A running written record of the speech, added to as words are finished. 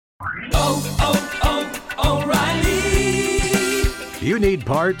O'Reilly. You need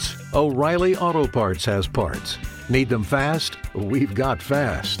parts? O'Reilly Auto Parts has parts. Need them fast? We've got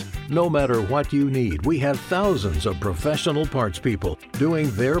fast. No matter what you need, we have thousands of professional parts people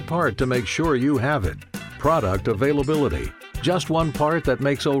doing their part to make sure you have it. Product availability. Just one part that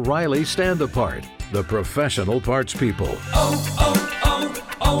makes O'Reilly stand apart. The professional parts people.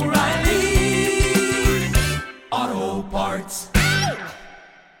 O'Reilly Auto Parts.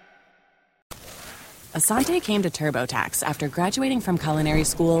 Asante came to TurboTax after graduating from culinary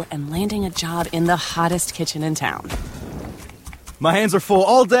school and landing a job in the hottest kitchen in town. My hands are full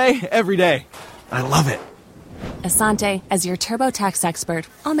all day, every day. I love it. Asante, as your TurboTax expert,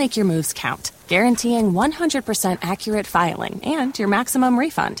 I'll make your moves count, guaranteeing 100% accurate filing and your maximum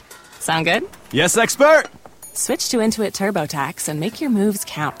refund. Sound good? Yes, expert! Switch to Intuit TurboTax and make your moves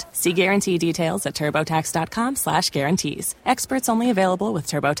count. See guarantee details at turbotax.com/guarantees. Experts only available with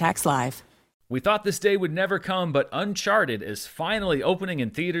TurboTax Live. We thought this day would never come, but Uncharted is finally opening in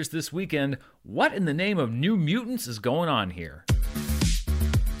theaters this weekend. What in the name of New Mutants is going on here?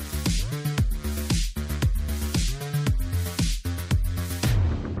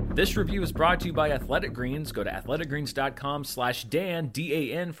 This review is brought to you by Athletic Greens. Go to athleticgreens.com/Dan,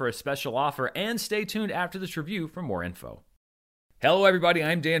 D-A-N, for a special offer, and stay tuned after this review for more info. Hello everybody,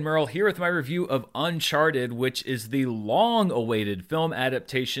 I'm Dan Merrill here with my review of Uncharted, which is the long-awaited film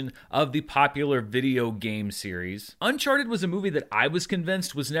adaptation of the popular video game series. Uncharted was a movie that I was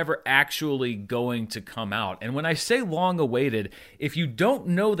convinced was never actually going to come out. And when I say long-awaited, if you don't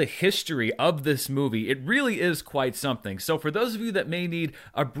know the history of this movie, it really is quite something. So for those of you that may need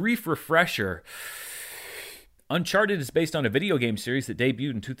a brief refresher, Uncharted is based on a video game series that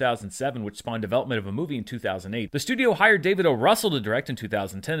debuted in 2007, which spawned development of a movie in 2008. The studio hired David O. Russell to direct in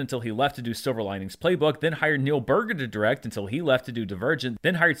 2010 until he left to do Silver Linings Playbook, then hired Neil Burger to direct until he left to do Divergent,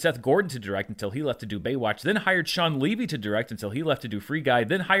 then hired Seth Gordon to direct until he left to do Baywatch, then hired Sean Levy to direct until he left to do Free Guy,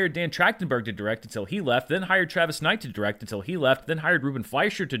 then hired Dan Trachtenberg to direct until he left, then hired Travis Knight to direct until he left, then hired Ruben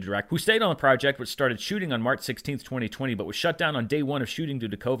Fleischer to direct, who stayed on the project, which started shooting on March 16, 2020, but was shut down on day one of shooting due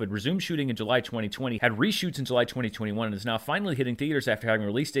to COVID, resumed shooting in July 2020, had reshoots in July 2021, and is now finally hitting theaters after having a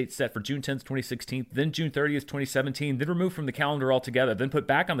release date set for June 10th, 2016, then June 30th, 2017, then removed from the calendar altogether, then put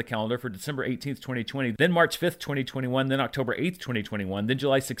back on the calendar for December 18th, 2020, then March 5th, 2021, then October 8th, 2021, then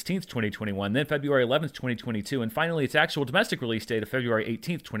July 16th, 2021, then February 11th, 2022, and finally its actual domestic release date of February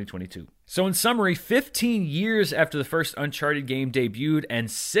 18th, 2022. So in summary, 15 years after the first Uncharted game debuted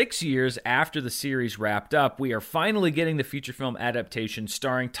and 6 years after the series wrapped up, we are finally getting the feature film adaptation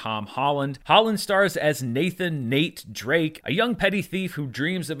starring Tom Holland. Holland stars as Nate Drake, a young petty thief who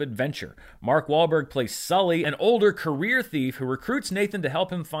dreams of adventure. Mark Wahlberg plays Sully, an older career thief who recruits Nathan to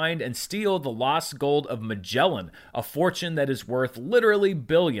help him find and steal the lost gold of Magellan, a fortune that is worth literally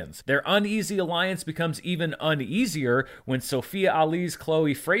billions. Their uneasy alliance becomes even uneasier when Sophia Ali's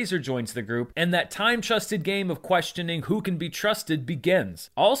Chloe Fraser joins the group, and that time-trusted game of questioning who can be trusted begins.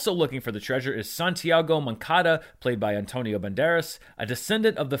 Also looking for the treasure is Santiago Moncada, played by Antonio Banderas, a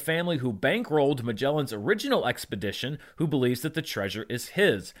descendant of the family who bankrolled Magellan's original expedition, who believes that the treasure is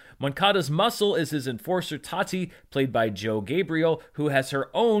his. Moncada's muscle is his enforcer Tati, played by Joe Gabriel, who has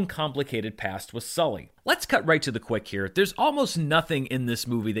her own complicated past with Sully. Let's cut right to the quick here. There's almost nothing in this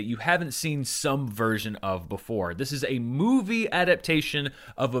movie that you haven't seen some version of before. This is a movie adaptation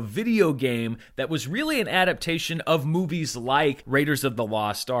of a video game that was really an adaptation of movies like Raiders of the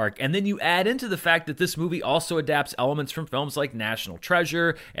Lost Ark. And then you add into the fact that this movie also adapts elements from films like National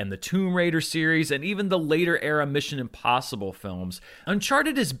Treasure and the Tomb Raider series and even the later era Mission Impossible films.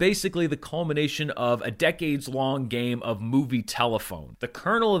 Uncharted is basically the culmination of a decades-long game of movie telephone. The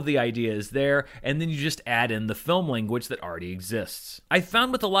kernel of the idea is there, and then you just add in the film language that already exists. I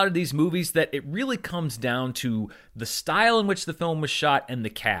found with a lot of these movies that it really comes down to the style in which the film was shot and the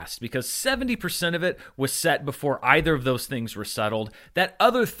cast, because 70% of it was set before either of those things were settled. That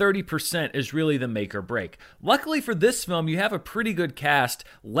other 30% is really the make or break. Luckily for this film, you have a pretty good cast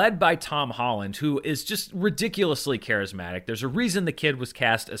led by Tom Holland, who is just ridiculously charismatic. There's a reason the kid was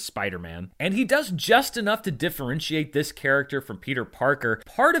cast as Spider-Man, and he does just enough to differentiate this character from Peter Parker.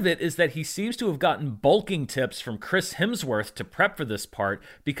 Part of it is that he seems to have gotten bulking tips from Chris Hemsworth to prep for this part,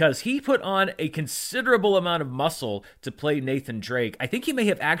 because he put on a considerable amount of muscle to play Nathan Drake. I think he may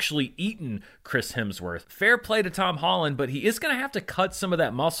have actually eaten Chris Hemsworth. Fair play to Tom Holland, but he is going to have to cut some of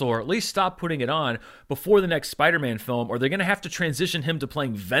that muscle, or at least stop putting it on before the next Spider-Man film, or they're going to have to transition him to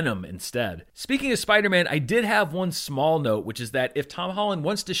playing Venom instead. Speaking of Spider-Man, I did have one small note, which is that if Tom Holland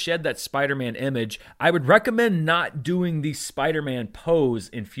wants to shed that Spider-Man image, I would recommend not doing the Spider-Man pose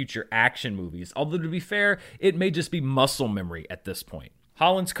in future action movies. Although to be fair, it may just be muscle memory at this point.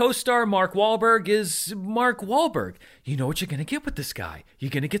 Holland's co-star, Mark Wahlberg, is Mark Wahlberg. You know what you're going to get with this guy.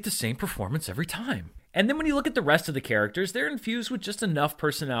 You're going to get the same performance every time. And then when you look at the rest of the characters, they're infused with just enough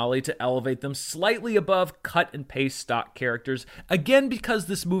personality to elevate them slightly above cut-and-paste stock characters, again because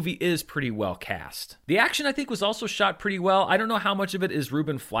this movie is pretty well cast. The action, I think, was also shot pretty well. I don't know how much of it is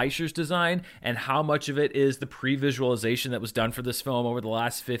Ruben Fleischer's design and how much of it is the pre-visualization that was done for this film over the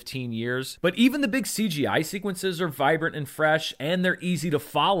last 15 years. But even the big CGI sequences are vibrant and fresh, and they're easy to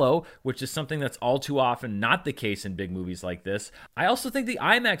follow, which is something that's all too often not the case in big movies like this. I also think the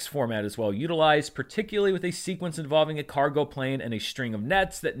IMAX format is well utilized, particularly with a sequence involving a cargo plane and a string of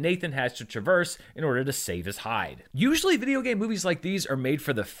nets that Nathan has to traverse in order to save his hide. Usually video game movies like these are made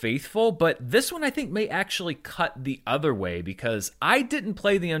for the faithful, but this one I think may actually cut the other way because I didn't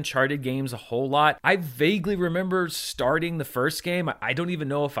play the Uncharted games a whole lot. I vaguely remember starting the first game. I don't even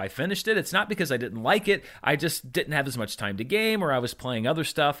know if I finished it. It's not because I didn't like it. I just didn't have as much time to game, or I was playing other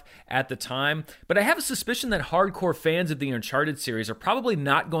stuff at the time. But I have a suspicion that hardcore fans of the Uncharted series are probably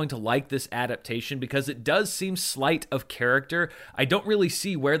not going to like this adaptation because it does seem slight of character. I don't really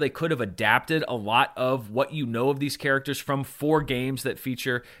see where they could have adapted a lot of what you know of these characters from 4 games that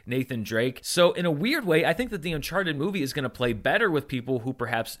feature Nathan Drake. So in a weird way, I think that the Uncharted movie is going to play better with people who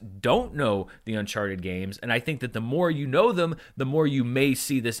perhaps don't know the Uncharted games, and I think that the more you know them, the more you may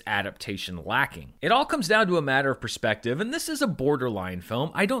see this adaptation lacking. It all comes down to a matter of perspective, and this is a borderline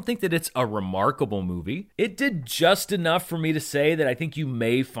film. I don't think that it's a remarkable movie. It did just enough for me to say that I think you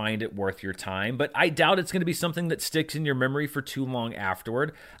may find it worth your time, but I doubt it's going to be something that sticks in your memory for too long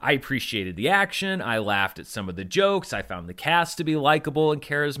afterward. I appreciated the action, I laughed at some of the jokes, I found the cast to be likable and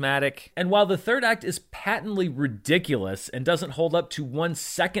charismatic, and while the third act is patently ridiculous and doesn't hold up to 1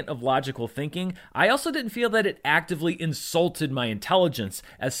 second of logical thinking, I also didn't feel that it actively insulted my intelligence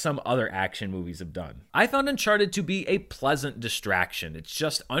as some other action movies have done. I found Uncharted to be a pleasant distraction. It's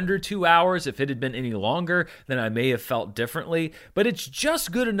just under 2 hours. If it had been any longer, then I may have felt differently, but it's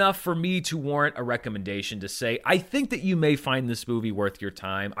just good enough for me to warrant a recommendation to say, I think that you may find this movie worth your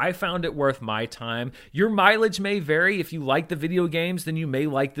time. I found it worth my time. Your mileage may vary. If you like the video games, then you may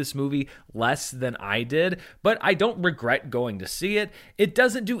like this movie less than I did, but I don't regret going to see it. It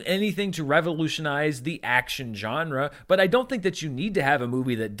doesn't do anything to revolutionize the action genre, but I don't think that you need to have a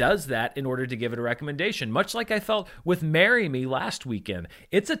movie that does that in order to give it a recommendation, much like I felt with Marry Me last weekend.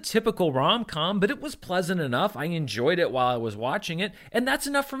 It's a typical rom-com, but it was pleasant enough. I enjoyed it while I was watching it, and that's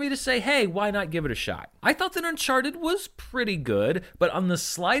enough for me to say, hey, why not give it a shot? I thought that Uncharted was pretty good, but on the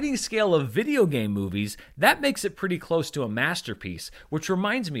sliding scale of video game movies, that makes it pretty close to a masterpiece, which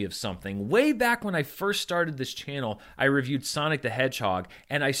reminds me of something. Way back when I first started this channel, I reviewed Sonic the Hedgehog,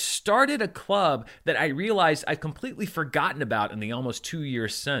 and I started a club that I realized I'd completely forgotten about in the almost 2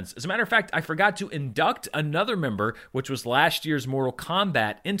 years since. As a matter of fact, I forgot to induct another member, which was last year's Mortal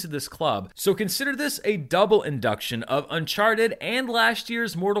Kombat, into this club. So consider this a double induction of Uncharted and last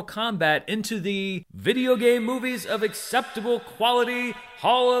year's Mortal Kombat into the Video Game Movies of Acceptable Quality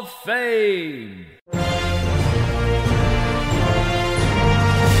Hall of Fame.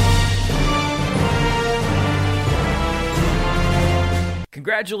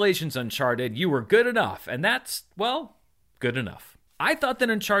 Congratulations, Uncharted. You were good enough, and that's, well, good enough. I thought that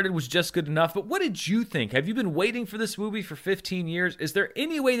Uncharted was just good enough, but what did you think? Have you been waiting for this movie for 15 years? Is there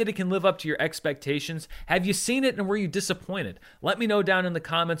any way that it can live up to your expectations? Have you seen it and were you disappointed? Let me know down in the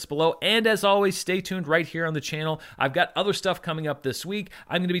comments below, and as always, stay tuned right here on the channel. I've got other stuff coming up this week.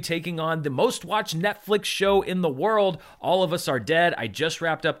 I'm going to be taking on the most watched Netflix show in the world, All of Us Are Dead. I just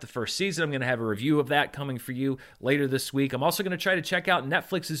wrapped up the first season. I'm going to have a review of that coming for you later this week. I'm also going to try to check out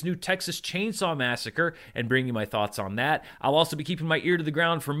Netflix's new Texas Chainsaw Massacre and bring you my thoughts on that. I'll also be keeping my ear to the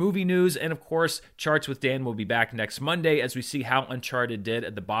ground for movie news, and of course, Charts with Dan will be back next Monday as we see how Uncharted did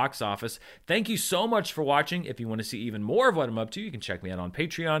at the box office. Thank you so much for watching. If you want to see even more of what I'm up to, you can check me out on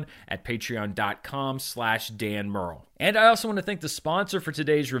Patreon at patreon.com/Dan Murrell. And I also want to thank the sponsor for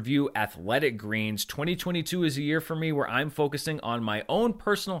today's review, Athletic Greens. 2022 is a year for me where I'm focusing on my own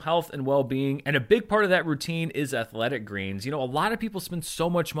personal health and well-being, and a big part of that routine is Athletic Greens. You know, a lot of people spend so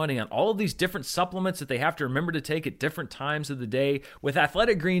much money on all of these different supplements that they have to remember to take at different times of the day. With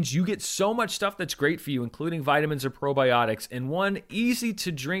Athletic Greens, you get so much stuff that's great for you, including vitamins or probiotics, in one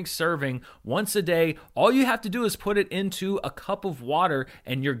easy-to-drink serving once a day. All you have to do is put it into a cup of water,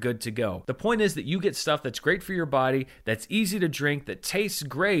 and you're good to go. The point is that you get stuff that's great for your body, that's easy to drink, that tastes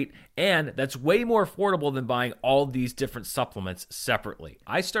great, And that's way more affordable than buying all these different supplements separately.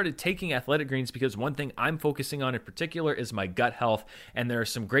 I started taking Athletic Greens because one thing I'm focusing on in particular is my gut health, and there are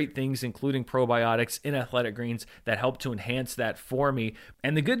some great things, including probiotics in Athletic Greens, that help to enhance that for me.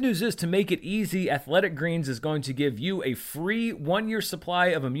 And the good news is, to make it easy, Athletic Greens is going to give you a free 1-year supply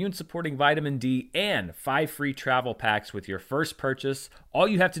of immune-supporting vitamin D and 5 free travel packs with your first purchase. All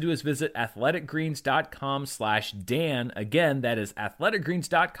you have to do is visit athleticgreens.com/Dan. Again, that is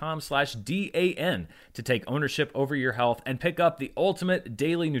athleticgreens.com/DAN to take ownership over your health and pick up the ultimate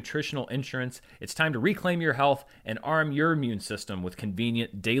daily nutritional insurance. It's time to reclaim your health and arm your immune system with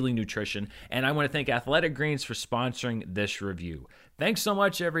convenient daily nutrition. And I want to thank Athletic Greens for sponsoring this review. Thanks so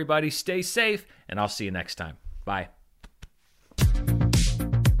much, everybody. Stay safe, and I'll see you next time. Bye.